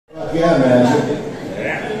Yeah, magic.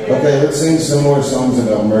 Okay, let's sing some more songs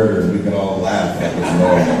about murder and we can all laugh like it's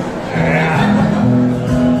normal.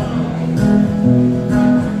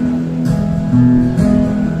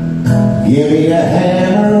 Give me a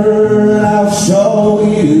hammer and I'll show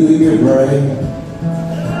you your brain.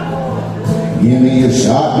 Give me a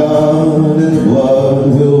shotgun and the blood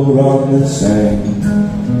will run the same.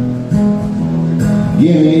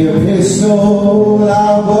 Give me a pistol and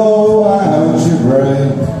I'll blow out your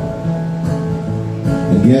brain.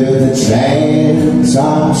 And give it a chance,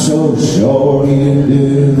 I'm so sure you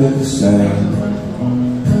do the same.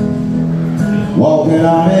 Walking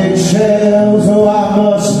on eggshells, oh I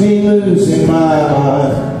must be losing my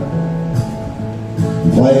mind.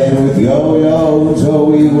 Playing with yo-yos, oh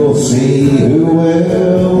we will see who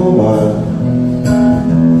will win.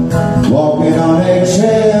 Walking on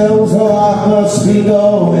eggshells, oh I must be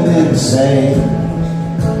going insane.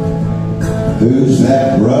 Who's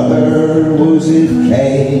that brother? Was it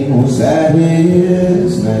Cain? Was that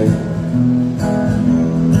his name?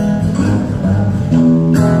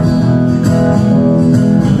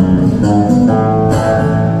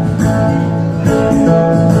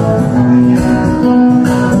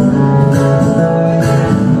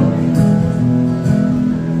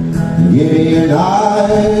 Give me a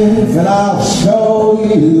knife and I'll show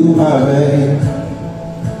you my vein.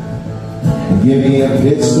 Give me a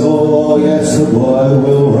pistol, oh yes the blood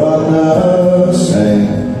will run the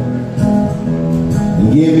same.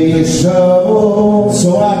 And give me a shovel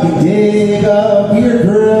so I can dig up your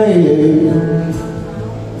grave.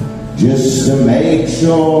 Just to make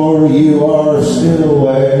sure you are still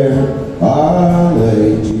where I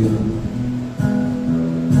laid you.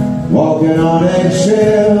 Walking on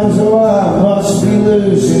eggshells, oh I must be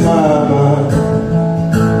losing my mind.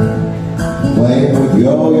 Playing with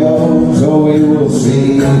yo-yos, oh we will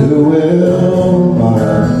see who will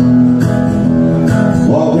mind.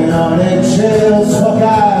 Walking on eggshells, fuck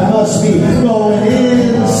I must be going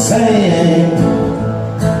insane.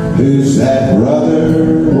 Who's that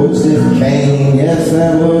brother? Was it Cain? Yes,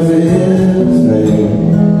 that was